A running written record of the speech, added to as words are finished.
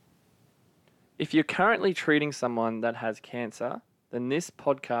If you're currently treating someone that has cancer, then this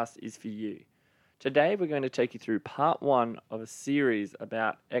podcast is for you. Today, we're going to take you through part 1 of a series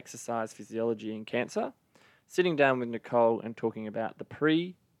about exercise physiology in cancer, sitting down with Nicole and talking about the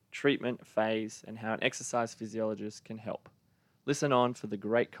pre-treatment phase and how an exercise physiologist can help. Listen on for the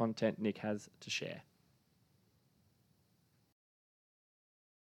great content Nick has to share.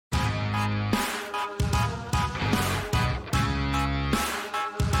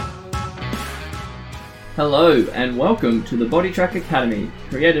 Hello and welcome to the Body Track Academy,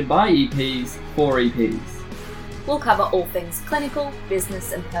 created by EPs for EPs. We'll cover all things clinical,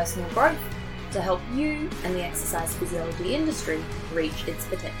 business and personal growth to help you and the exercise physiology industry reach its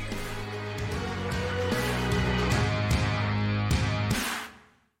potential.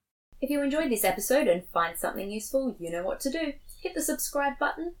 If you enjoyed this episode and find something useful, you know what to do. Hit the subscribe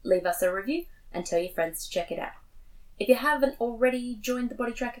button, leave us a review and tell your friends to check it out. If you haven't already joined the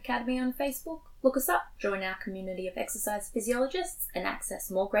Body Track Academy on Facebook, look us up, join our community of exercise physiologists and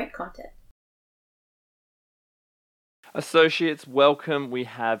access more great content. Associates, welcome. We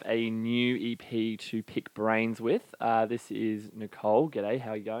have a new EP to pick brains with. This is Nicole. G'day,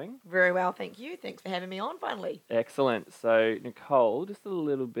 how are you going? Very well, thank you. Thanks for having me on finally. Excellent. So, Nicole, just a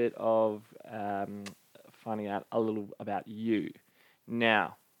little bit of finding out a little about you.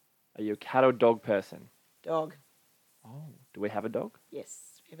 Now, are you a cat or dog person? Dog. Oh, do we have a dog?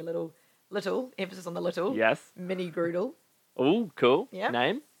 Yes, we have a little, emphasis on the little. Yes. Mini Groodle. Oh, cool. Yeah.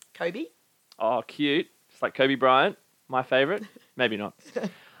 Name? Kobe. Oh, cute. Just like Kobe Bryant, my favourite. Maybe not. Do you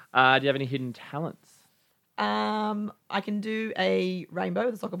have any hidden talents? I can do a rainbow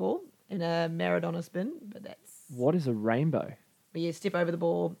with a soccer ball and a Maradona spin, but that's... What is a rainbow? Where you step over the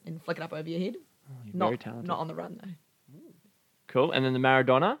ball and flick it up over your head. Oh, you're very talented. Not on the run, though. Cool. And then the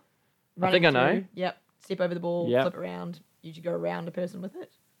Maradona? I Running think I know. through, yep. Step over the ball, Yep. flip around. You should go around a person with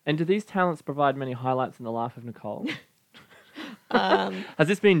it. And do these talents provide many highlights in the life of Nicole? Um, Has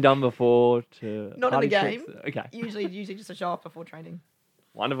this been done before to Not in party the game. tricks? Okay. usually just a show off before training.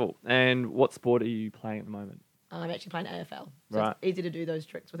 Wonderful. And what sport are you playing at the moment? I'm actually playing AFL. So Right. It's easy to do those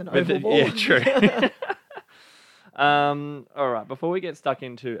tricks with an With oval ball. Yeah, true. All right. Before we get stuck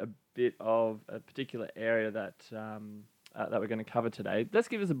into a bit of a particular area that we're going to cover today, let's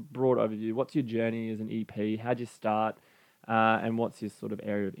give us a broad overview. What's your journey as an EP? How'd you start? And what's your sort of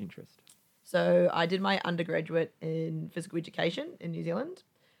area of interest? So I did my undergraduate in physical education in New Zealand.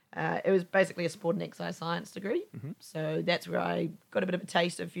 It was basically a sport and exercise science degree. Mhm. So that's where I got a bit of a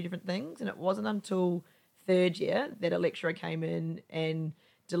taste of a few different things. And it wasn't until third year that a lecturer came in and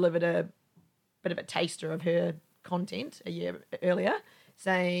delivered a bit of a taster of her content a year earlier,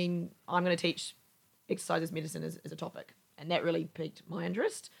 saying, I'm going to teach exercise as medicine as a topic. And that really piqued my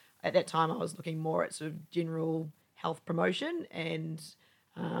interest. At that time, I was looking more at sort of general health promotion, and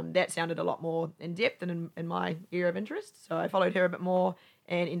that sounded a lot more in depth and in my area of interest. So I followed her a bit more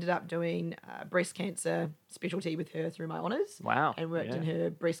and ended up doing breast cancer specialty with her through my honours. Wow. And worked in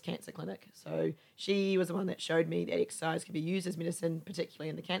her breast cancer clinic. So she was the one that showed me that exercise could be used as medicine, particularly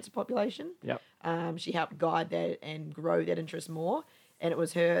in the cancer population. Yep. She helped guide that and grow that interest more. And it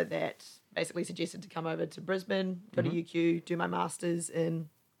was her that basically suggested to come over to Brisbane, go to UQ, do my master's in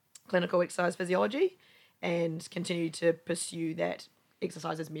clinical exercise physiology, and continue to pursue that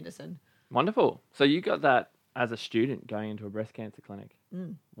exercise as medicine. Wonderful. So you got that as a student going into a breast cancer clinic.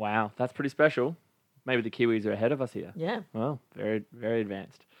 Mm. Wow, that's pretty special. Maybe the Kiwis are ahead of us here. Yeah. Well, very, very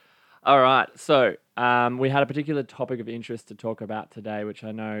advanced. All right. So we had a particular topic of interest to talk about today, which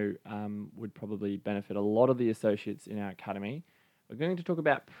I know would probably benefit a lot of the associates in our academy. We're going to talk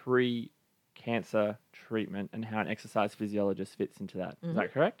about pre-cancer treatment and how an exercise physiologist fits into that. Is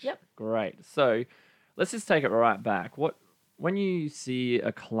that correct? Yep. Great. So let's just take it right back. When you see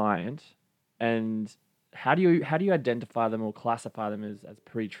a client, and how do you identify them or classify them as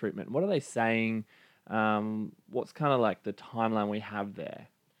pre-treatment? What are they saying? What's kind of like the timeline we have there?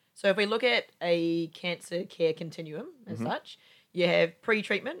 So if we look at a cancer care continuum as such, you have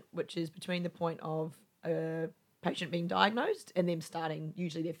pre-treatment, which is between the point of a patient being diagnosed and them starting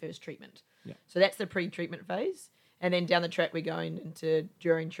usually their first treatment. Yeah. So that's the pre-treatment phase. And then down the track, we're going into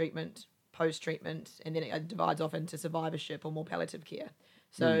during treatment, post-treatment, and then it divides off into survivorship or more palliative care.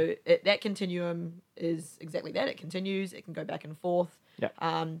 So that continuum is exactly that. It continues. It can go back and forth. Yep.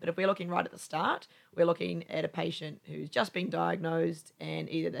 But if we're looking right at the start, we're looking at a patient who's just been diagnosed and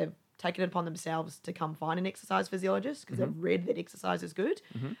either they've taken it upon themselves to come find an exercise physiologist because they've read that exercise is good,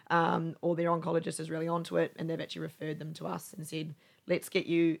 or their oncologist is really onto it and they've actually referred them to us and said, let's get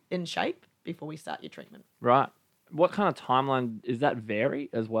you in shape before we start your treatment. Right. What kind of timeline, is that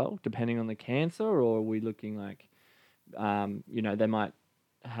vary as well, depending on the cancer, or are we looking like, they might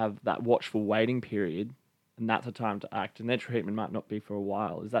have that watchful waiting period, and that's a time to act, and their treatment might not be for a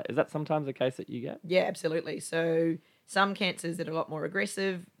while. Is that sometimes the case that you get? Yeah, absolutely. So some cancers that are a lot more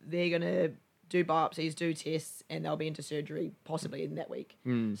aggressive, they're going to do biopsies, do tests, and they'll be into surgery possibly in that week.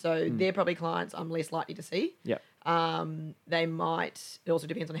 So they're probably clients I'm less likely to see. Yeah. They might, it also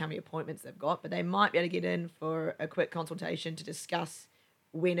depends on how many appointments they've got, but they might be able to get in for a quick consultation to discuss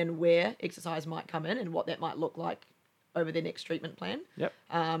when and where exercise might come in and what that might look like over their next treatment plan. Yep.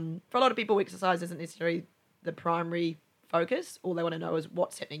 For a lot of people, exercise isn't necessarily the primary focus. All they want to know is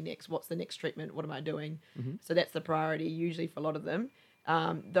what's happening next, what's the next treatment, what am I doing? So that's the priority usually for a lot of them.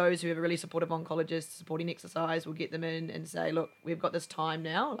 Those who have a really supportive oncologist supporting exercise will get them in and say, look, we've got this time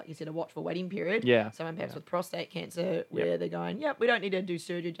now, like you said, a watchful waiting period. Yeah. Someone perhaps with prostate cancer where they're going, we don't need to do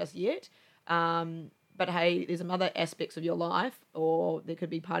surgery just yet. But hey, there's some other aspects of your life, or there could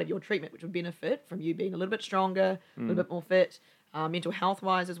be part of your treatment which would benefit from you being a little bit stronger, a little bit more fit. Mental health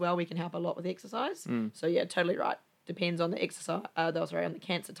wise as well, we can help a lot with exercise. So yeah, totally right. Depends on the exercise, on the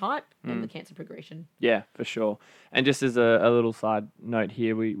cancer type and the cancer progression. Yeah, for sure. And just as a little side note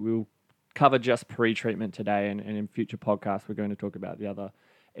here, we'll cover just pre-treatment today, and in future podcasts we're going to talk about the other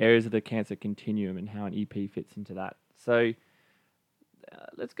areas of the cancer continuum and how an EP fits into that. So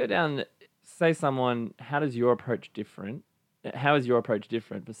let's go down. Say someone, how is your approach different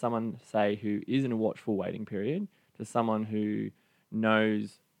for someone, say, who is in a watchful waiting period to someone who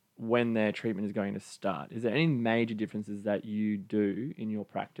knows when their treatment is going to start? Is there any major differences that you do in your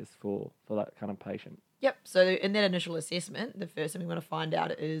practice for that kind of patient? Yep. So in that initial assessment, the first thing we want to find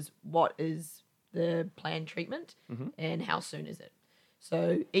out is what is the planned treatment and how soon is it?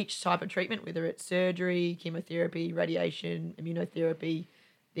 So each type of treatment, whether it's surgery, chemotherapy, radiation, immunotherapy,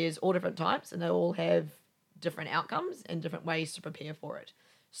 there's all different types and they all have different outcomes and different ways to prepare for it.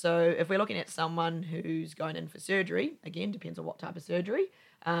 So if we're looking at someone who's going in for surgery, again, depends on what type of surgery,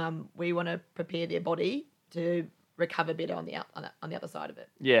 we want to prepare their body to recover better on the other side of it.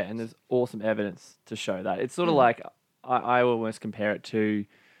 Yeah, and there's awesome evidence to show that. It's sort of like, I almost compare it to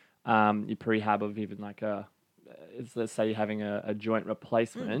your prehab of even like let's say you're having a joint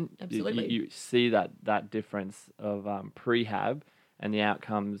replacement. Absolutely. You see that difference of prehab and the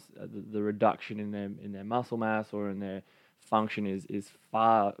outcomes, the reduction in their muscle mass or in their function is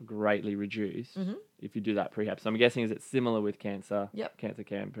far greatly reduced if you do that prehab. So I'm guessing, is it similar with cancer? Yep. Cancer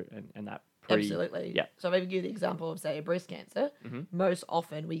care and that Absolutely. Yeah. So if I give you the example of, say, a breast cancer, most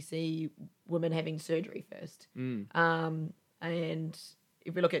often we see women having surgery first. And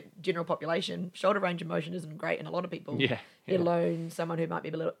if we look at general population, shoulder range of motion isn't great in a lot of people. Yeah. Let alone someone who might be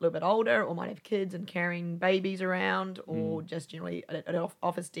a little bit older or might have kids and carrying babies around or just generally at an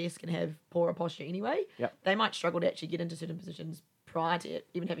office desk and have poorer posture anyway. Yep. They might struggle to actually get into certain positions prior to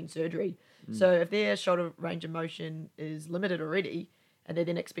even having surgery. So if their shoulder range of motion is limited already and they're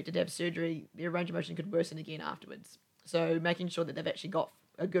then expected to have surgery, their range of motion could worsen again afterwards. So making sure that they've actually got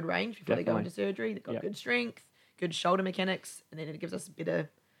a good range before they go into surgery, they've got good strength, good shoulder mechanics, and then it gives us better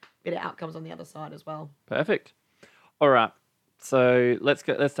outcomes on the other side as well. Perfect. All right. So let's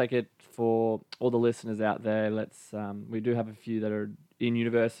take it for all the listeners out there. We do have a few that are in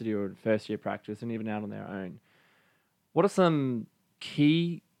university or first year practice and even out on their own. What are some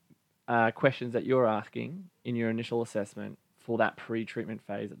key questions that you're asking in your initial assessment for that pre-treatment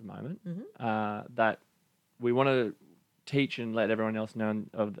phase at the moment that we want to teach and let everyone else know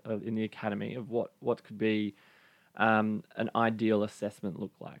of in the academy of what could be an ideal assessment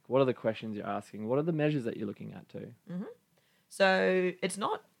look like? What are the questions you're asking? What are the measures that you're looking at too? So it's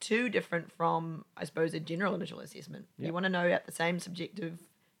not too different from, I suppose, a general initial assessment. Yep. You want to know at the same subjective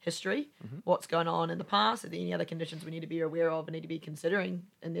history, what's going on in the past, are there any other conditions we need to be aware of and need to be considering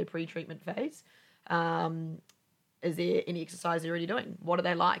in their pre-treatment phase? Is there any exercise they're already doing? What are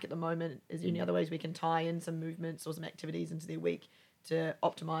they like at the moment? Is there any other ways we can tie in some movements or some activities into their week to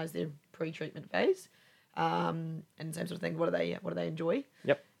optimize their pre-treatment phase? And same sort of thing, what do they enjoy?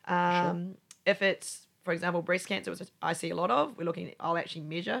 Yep. Sure. If it's, for example, breast cancer, which I see a lot of, I'll actually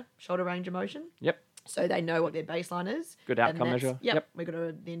measure shoulder range of motion. Yep. So they know what their baseline is. Good outcome measure. Yep. We're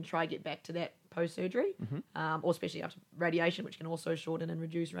going to then try to get back to that post-surgery, or especially after radiation, which can also shorten and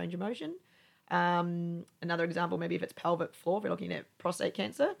reduce range of motion. Another example, maybe if it's pelvic floor, if we're looking at prostate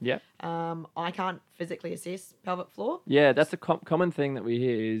cancer. Yeah. I can't physically assess pelvic floor. Yeah, that's a common thing that we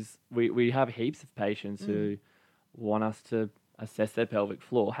hear is we have heaps of patients who want us to assess their pelvic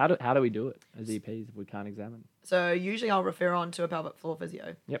floor. How do we do it as EPs if we can't examine? So usually I'll refer on to a pelvic floor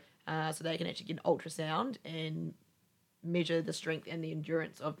physio. Yep. So they can actually get an ultrasound and measure the strength and the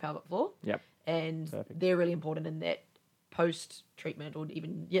endurance of pelvic floor. Yep. And Perfect. they're really important in that post-treatment or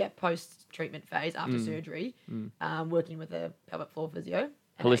even post-treatment phase after surgery, working with a pelvic floor physio.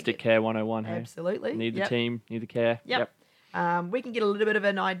 Holistic care 101, hey? Absolutely. Need the Yep. team, need the care. Yep. We can get a little bit of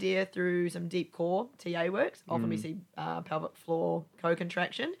an idea through some deep core TA works. Often Mm. we see pelvic floor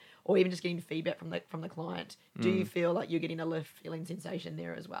co-contraction, or even just getting feedback from the client. Do you feel like you're getting a lift feeling sensation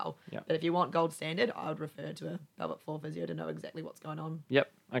there as well? Yep. But if you want gold standard, I would refer to a pelvic floor physio to know exactly what's going on.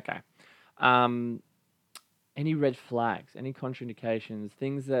 Yep. Okay. Any red flags, any contraindications,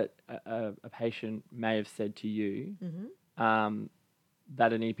 things that a patient may have said to you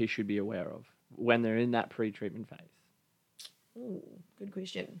that an EP should be aware of when they're in that pre-treatment phase? Ooh, good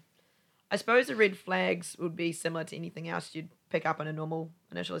question. I suppose the red flags would be similar to anything else you'd pick up in a normal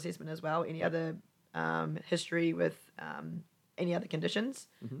initial assessment as well. Any other history with any other conditions,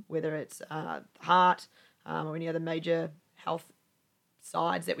 whether it's heart or any other major health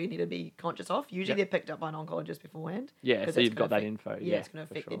sides that we need to be conscious of. Usually they're picked up by an oncologist beforehand. Yeah, so you've got that info. Yeah, it's going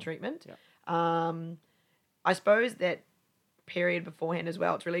to affect their treatment. Yep. I suppose that period beforehand as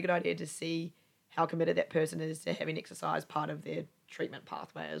well, it's a really good idea to see how committed that person is to having exercise part of their treatment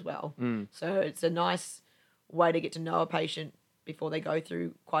pathway as well. So it's a nice way to get to know a patient before they go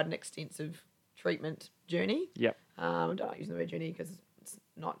through quite an extensive treatment journey. Yep. Don't like using the word journey because it's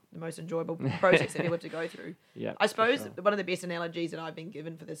not the most enjoyable process that people have to go through. Yeah, I suppose one of the best analogies that I've been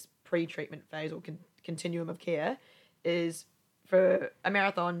given for this pre-treatment phase or continuum of care is for a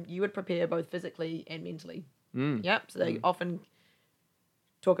marathon, you would prepare both physically and mentally. Yep. So they often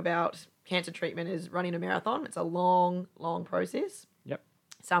talk about cancer treatment as running a marathon. It's a long, long process. Yep.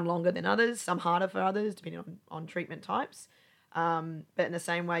 Some longer than others, some harder for others, depending on treatment types. But in the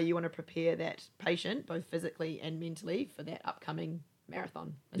same way, you want to prepare that patient both physically and mentally for that upcoming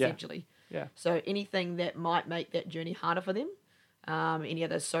marathon, essentially. Yeah. So anything that might make that journey harder for them, any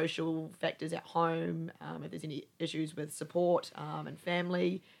other social factors at home, if there's any issues with support and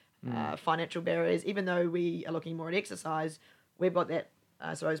family, financial barriers, even though we are looking more at exercise, we've got that,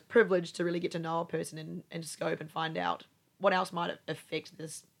 I suppose, privilege to really get to know a person and scope and find out what else might affect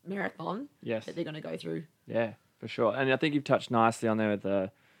this marathon that they're going to go through. Yeah, for sure. And I think you've touched nicely on there with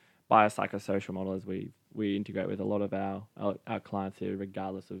the biopsychosocial model as we integrate with a lot of our clients here,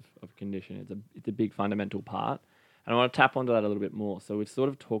 regardless of condition. It's a big fundamental part. And I want to tap onto that a little bit more. So we've sort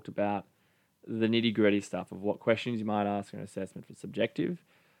of talked about the nitty-gritty stuff of what questions you might ask in an assessment for subjective,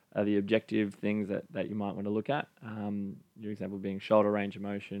 the objective things that you might want to look at. Your example being shoulder range of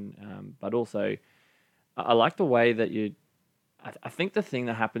motion, but also I like the way that I think the thing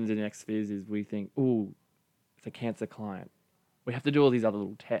that happens in XFIS is we think, ooh, it's a cancer client. We have to do all these other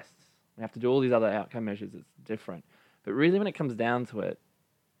little tests. We have to do all these other outcome measures. It's different. But really when it comes down to it,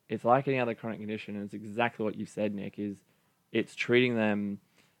 it's like any other chronic condition, and it's exactly what you said, Nick, is it's treating them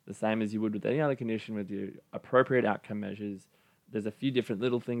the same as you would with any other condition with your appropriate outcome measures. There's a few different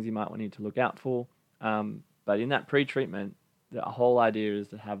little things you might need to look out for. But in that pre-treatment, the whole idea is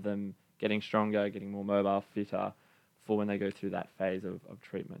to have them getting stronger, getting more mobile, fitter for when they go through that phase of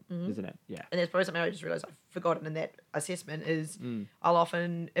treatment, isn't it? Yeah. And there's probably something I just realised I've forgotten in that assessment is I'll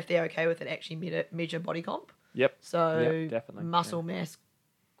often, if they're okay with it, actually measure body comp. Yep. So definitely. muscle mass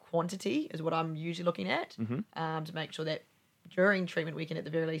quantity is what I'm usually looking at to make sure that during treatment we can at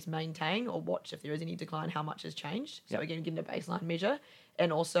the very least maintain or watch if there is any decline, how much has changed. So again, getting a baseline measure.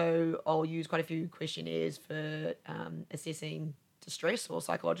 And also I'll use quite a few questionnaires for assessing distress or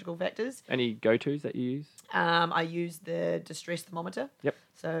psychological factors. Any go-tos that you use? I use the distress thermometer. Yep.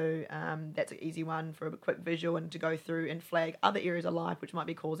 So that's an easy one for a quick visual and to go through and flag other areas of life which might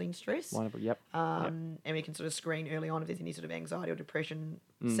be causing stress. Wonderful. Yep. And we can sort of screen early on if there's any sort of anxiety or depression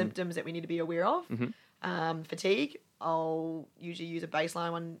symptoms that we need to be aware of. Fatigue, I'll usually use a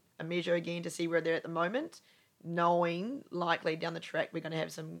baseline one, a measure again to see where they're at the moment, knowing likely down the track we're going to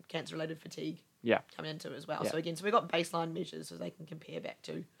have some cancer-related fatigue coming into it as well. So again, so we've got baseline measures so they can compare back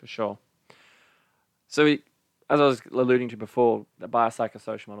to. For sure. So as I was alluding to before, the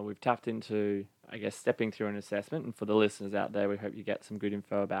biopsychosocial model, we've tapped into, I guess, stepping through an assessment. And for the listeners out there, we hope you get some good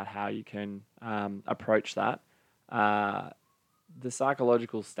info about how you can approach that. The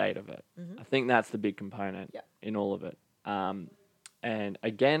psychological state of it. I think that's the big component in all of it. And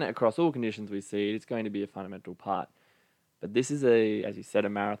again, across all conditions we see, it's going to be a fundamental part. But this is as you said, a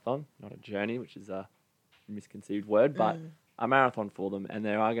marathon, not a journey, which is a misconceived word, but a marathon for them. And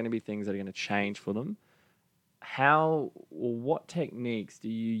there are going to be things that are going to change for them. What techniques do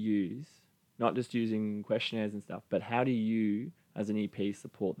you use, not just using questionnaires and stuff, but how do you, as an EP,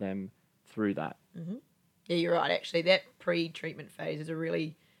 support them through that? Yeah, you're right. Actually, that pre-treatment phase is a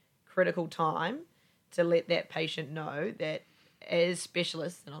really critical time to let that patient know that as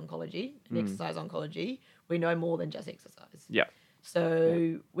specialists in oncology and exercise oncology, we know more than just exercise. Yeah.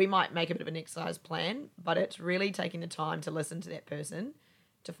 So we might make a bit of an exercise plan, but it's really taking the time to listen to that person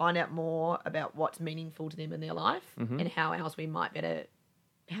to find out more about what's meaningful to them in their life and how else we might better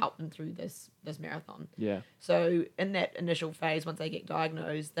help them through this marathon. Yeah. So in that initial phase, once they get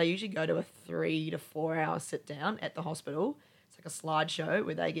diagnosed, they usually go to a 3 to 4 hour sit down at the hospital. It's like a slideshow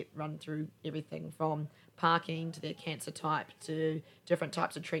where they get run through everything from parking to their cancer type to different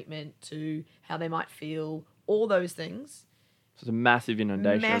types of treatment to how they might feel, all those things. So it's a massive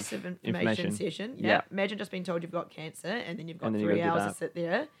inundation Massive of information session. Yeah. Imagine just being told you've got cancer and then you've got And then you 3 gotta do hours that. to sit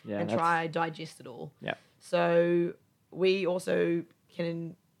there and try digest it all. Yeah. So we also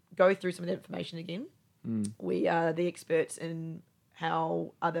can go through some of the information again. We are the experts in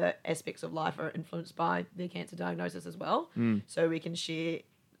how other aspects of life are influenced by their cancer diagnosis as well. So we can share,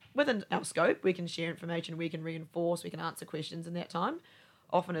 within our scope, we can share information, we can reinforce, we can answer questions in that time.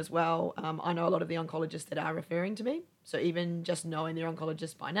 Often as well, I know a lot of the oncologists that are referring to me. So even just knowing their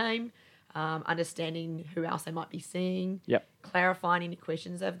oncologist by name, understanding who else they might be seeing, clarifying any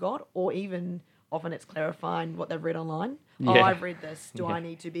questions they've got, or even often it's clarifying what they've read online. Yeah. Oh, I've read this. Do Yeah. I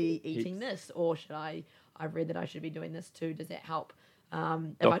need to be eating this? Or I've read that I should be doing this too. Does that help?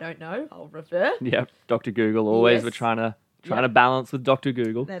 If I don't know, I'll refer. Yep. Dr. Google. Always Yes. we're trying to balance with Dr.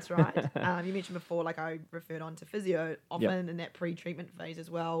 Google. That's right. You mentioned before, like I referred on to physio. Often in that pre-treatment phase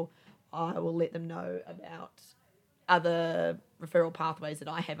as well, I will let them know about other referral pathways that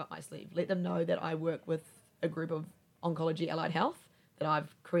I have up my sleeve. Let them know that I work with a group of oncology allied health that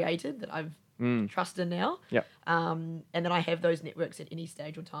I've created, that I've trusted now. Yep. And that I have those networks at any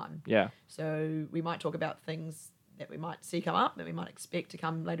stage or time. Yeah. So we might talk about things that we might see come up, that we might expect to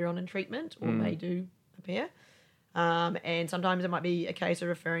come later on in treatment or may do appear. And sometimes it might be a case of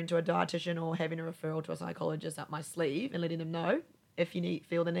referring to a dietitian or having a referral to a psychologist up my sleeve and letting them know if you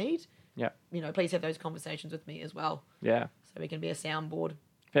feel the need. Yeah. Please have those conversations with me as well. Yeah. So we can be a soundboard.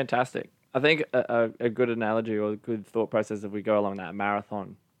 Fantastic. I think a good analogy or a good thought process if we go along that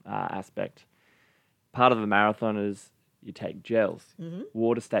marathon aspect. Part of a marathon is you take gels,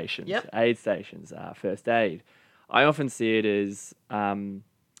 water stations, aid stations, first aid. I often see it as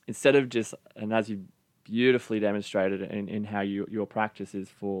instead of just, and as you beautifully demonstrated in how your practice is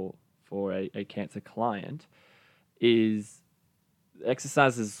for a cancer client, is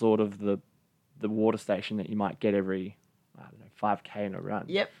exercise is sort of the water station that you might get every 5K in a run.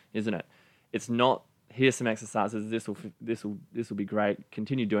 Yep. Isn't it? It's not, here's some exercises, this will be great,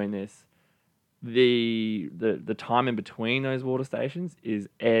 continue doing this. The time in between those water stations is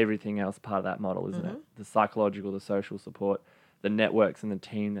everything else part of that model, isn't it? The psychological, the social support, the networks and the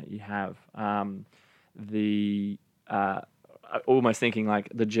team that you have. Almost thinking like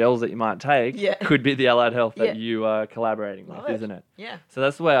the gels that you might take could be the allied health that you are collaborating with, isn't it? Yeah. So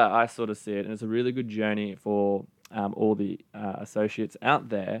that's the way I sort of see it, and it's a really good journey for all the associates out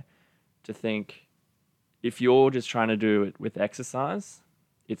there to think, if you're just trying to do it with exercise,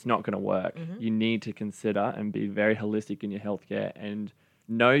 it's not going to work. You need to consider and be very holistic in your healthcare and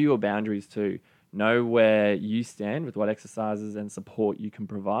know your boundaries too. Know where you stand with what exercises and support you can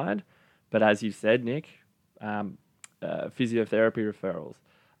provide. But as you said, Nick, physiotherapy referrals,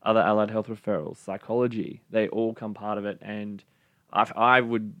 other allied health referrals, psychology, they all come part of it. And I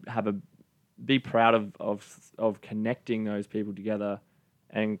would be proud of connecting those people together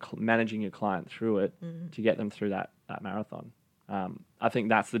and managing your client through it to get them through that marathon. I think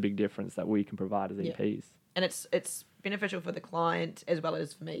that's the big difference that we can provide as EPs. And it's beneficial for the client as well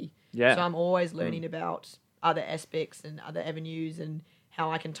as for me. Yeah. So I'm always learning about other aspects and other avenues and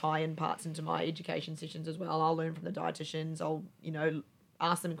how I can tie in parts into my education sessions as well. I'll learn from the dietitians. I'll,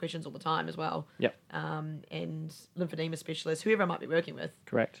 ask them questions all the time as well. Yep. And lymphedema specialists, whoever I might be working with.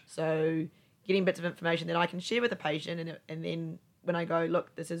 Correct. So getting bits of information that I can share with the patient and then when I go,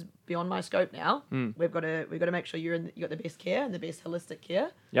 look, this is beyond my scope now. We've got to make sure you got the best care and the best holistic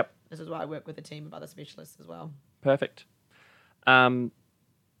care. Yep. This is why I work with a team of other specialists as well. Perfect.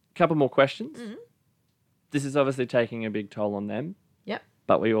 Couple more questions. This is obviously taking a big toll on them. Yep.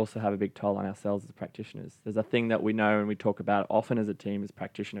 But we also have a big toll on ourselves as practitioners. There's a thing that we know and we talk about often as a team is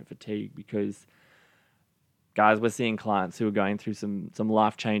practitioner fatigue, because guys, we're seeing clients who are going through some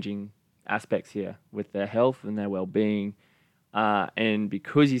life-changing aspects here with their health and their well-being. And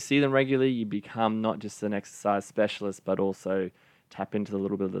because you see them regularly, you become not just an exercise specialist, but also tap into a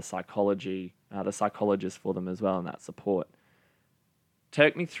little bit of the psychology, the psychologist for them as well, and that support.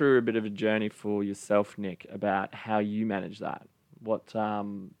 Take me through a bit of a journey for yourself, Nick, about how you manage that. What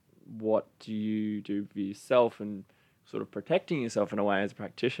do you do for yourself and sort of protecting yourself in a way as a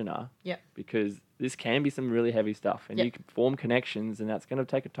practitioner? Yeah. Because this can be some really heavy stuff, and you can form connections, and that's going to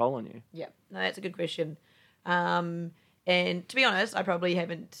take a toll on you. Yeah. No, that's a good question. And to be honest, I probably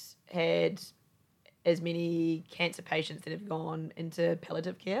haven't had as many cancer patients that have gone into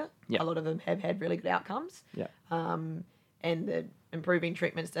palliative care. Yeah. A lot of them have had really good outcomes. Yeah. And the improving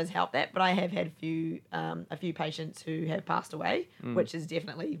treatments does help that. But I have had a few patients who have passed away, which is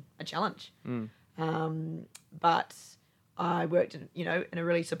definitely a challenge. But I worked in a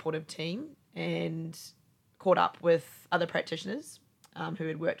really supportive team and caught up with other practitioners who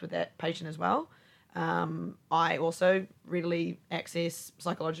had worked with that patient as well. I also readily access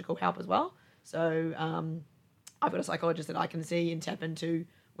psychological help as well. So I've got a psychologist that I can see and tap into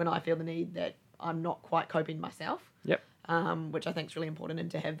when I feel the need that I'm not quite coping myself. Yep. Which I think is really important, and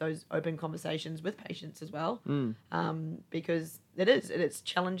to have those open conversations with patients as well. Because it's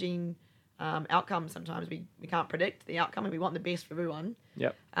challenging outcomes. Sometimes we can't predict the outcome, and we want the best for everyone.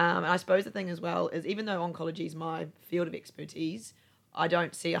 Yep. And I suppose the thing as well is, even though oncology is my field of expertise, I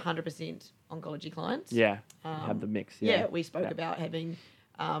don't see 100% oncology clients. Yeah. Have the mix. Yeah, we spoke about having,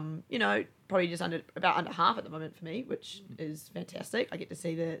 probably just under half at the moment for me, which is fantastic. I get to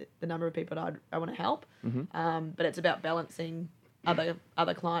see the number of people that I want to help. But it's about balancing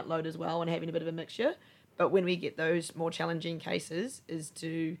other client load as well and having a bit of a mixture. But when we get those more challenging cases, is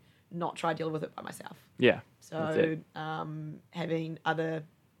to not try to deal with it by myself. Yeah. So having other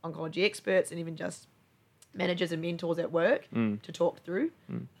oncology experts and even just managers and mentors at work to talk through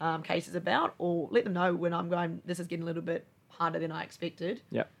cases about, or let them know when I'm going, this is getting a little bit harder than I expected.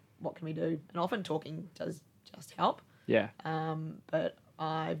 Yeah. What can we do? And often talking does just help. Yeah. But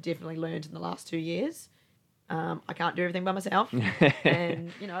I've definitely learned in the last 2 years, I can't do everything by myself.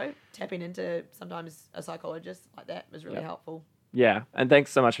 And, tapping into sometimes a psychologist like that was really helpful. Yeah, and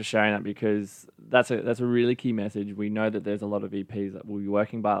thanks so much for sharing that, because that's a really key message. We know that there's a lot of EPs that will be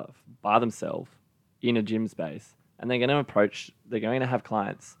working by themselves in a gym space, and they're going to have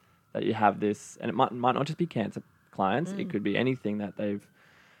clients that you have this, and it might not just be cancer clients. It could be anything that they've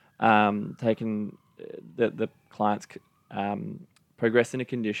taken, the clients progress in a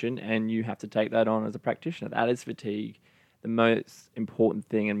condition, and you have to take that on as a practitioner. That is fatigue. The most important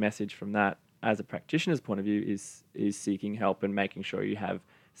thing and message from that, as a practitioner's point of view, is seeking help and making sure you have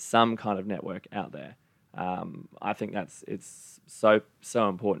some kind of network out there. I think it's so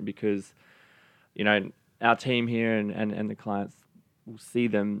important, because our team here and the clients will see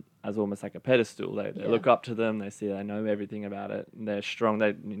them as almost like a pedestal. They look up to them. They know everything about it, and they're strong.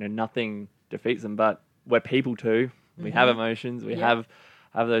 Nothing defeats them. But we're people too. We have emotions. We have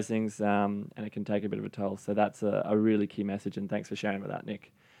those things, and it can take a bit of a toll. So that's a really key message. And thanks for sharing with that,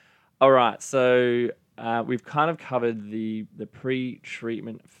 Nick. All right, so we've kind of covered the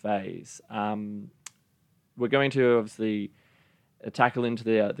pre-treatment phase. We're going to obviously tackle into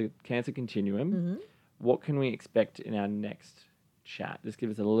the cancer continuum. What can we expect in our next chat? Just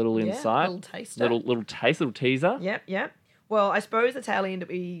give us a little insight, little taster. little taste, little teaser. Yep. Well, I suppose the tail end that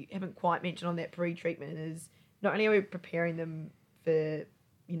we haven't quite mentioned on that pre-treatment is, not only are we preparing them for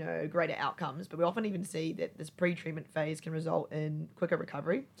greater outcomes, but we often even see that this pre-treatment phase can result in quicker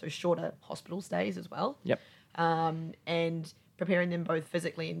recovery, so shorter hospital stays as well. Yep. And preparing them both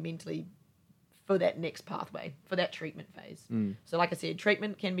physically and mentally for that next pathway, for that treatment phase. So like I said,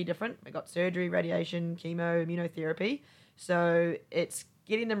 treatment can be different. We've got surgery, radiation, chemo, immunotherapy. So it's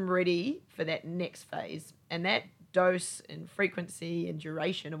getting them ready for that next phase. And that dose and frequency and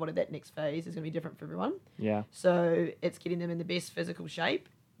duration of what that next phase is going to be different for everyone. Yeah. So it's getting them in the best physical shape,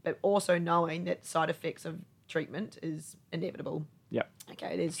 but also knowing that side effects of treatment is inevitable. Yep.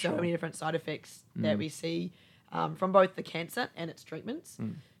 Okay, there's so many different side effects that we see from both the cancer and its treatments.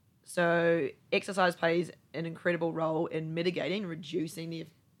 So exercise plays an incredible role in mitigating, reducing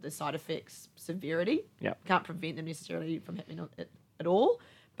the side effects severity. Yep. Can't prevent them necessarily from happening at all,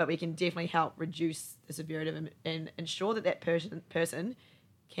 but we can definitely help reduce the severity of them and ensure that person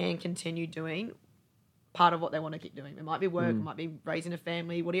can continue doing part of what they want to keep doing. It might be work, it might be raising a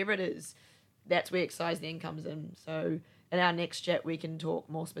family, whatever it is. That's where exercise then comes in. So in our next chat, we can talk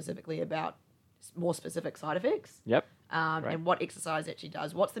more specifically about more specific side effects. Yep. And what exercise actually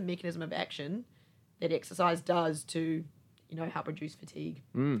does. What's the mechanism of action that exercise does to, help reduce fatigue,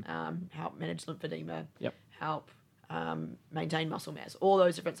 help manage lymphedema, help maintain muscle mass, all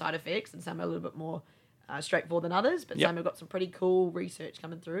those different side effects. And some are a little bit more straightforward than others, but some have got some pretty cool research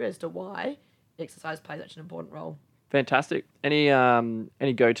coming through as to why exercise plays such an important role. Fantastic. Any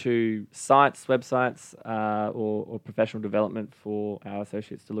go-to sites, websites, or professional development for our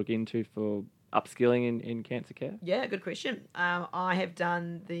associates to look into for upskilling in cancer care? Yeah, good question. I have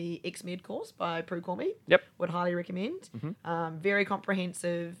done the XMed course by Prue Cormie. Yep. Would highly recommend. Very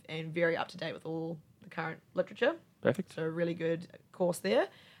comprehensive and very up to date with all the current literature. Perfect. So a really good course there.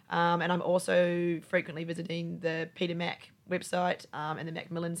 And I'm also frequently visiting the Peter Mac website and the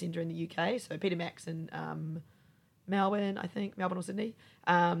Macmillan Centre in the UK. So Peter Mac's in Melbourne or Sydney.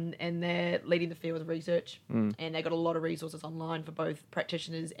 And they're leading the field of research. And they've got a lot of resources online for both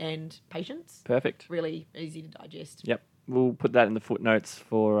practitioners and patients. Perfect. Really easy to digest. Yep. We'll put that in the footnotes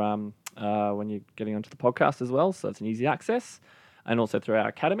for when you're getting onto the podcast as well, so it's an easy access, and also through our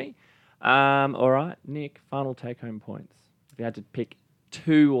academy. All right, Nick, final take-home points. If you had to pick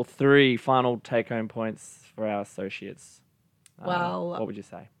 2 or 3 final take-home points for our associates, what would you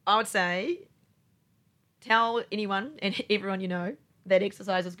say? I would say tell anyone and everyone you know that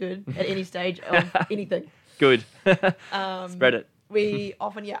exercise is good at any stage of anything. Good. Spread it. We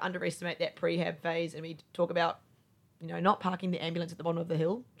often underestimate that prehab phase, and we talk about not parking the ambulance at the bottom of the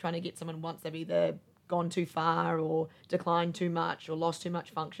hill, trying to get someone once they've either gone too far or declined too much or lost too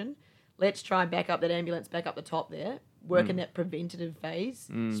much function. Let's try and back up that ambulance, back up the top there, work in that preventative phase,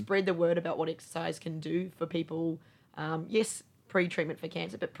 spread the word about what exercise can do for people. Yes, pre-treatment for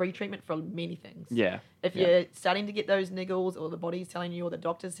cancer, but pre-treatment for many things. Yeah. If you're starting to get those niggles, or the body's telling you, or the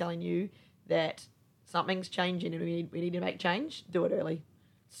doctor's telling you that something's changing and we need to make change, do it early.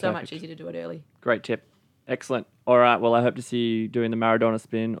 So much easier to do it early. Great tip. Excellent. All right. Well, I hope to see you doing the Maradona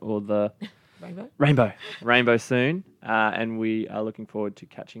spin or the Rainbow soon. And we are looking forward to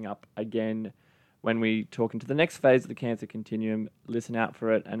catching up again when we talk into the next phase of the cancer continuum. Listen out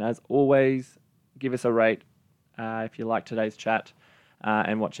for it. And as always, give us a rate if you like today's chat,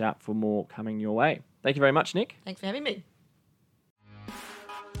 and watch out for more coming your way. Thank you very much, Nick. Thanks for having me.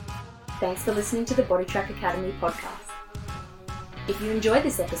 Thanks for listening to the Body Track Academy podcast. If you enjoyed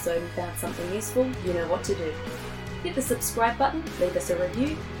this episode and found something useful, you know what to do. Hit the subscribe button, leave us a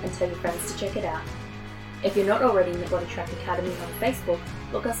review, and tell your friends to check it out. If you're not already in the Body Track Academy on Facebook,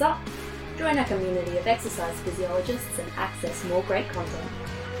 look us up. Join our community of exercise physiologists and access more great content.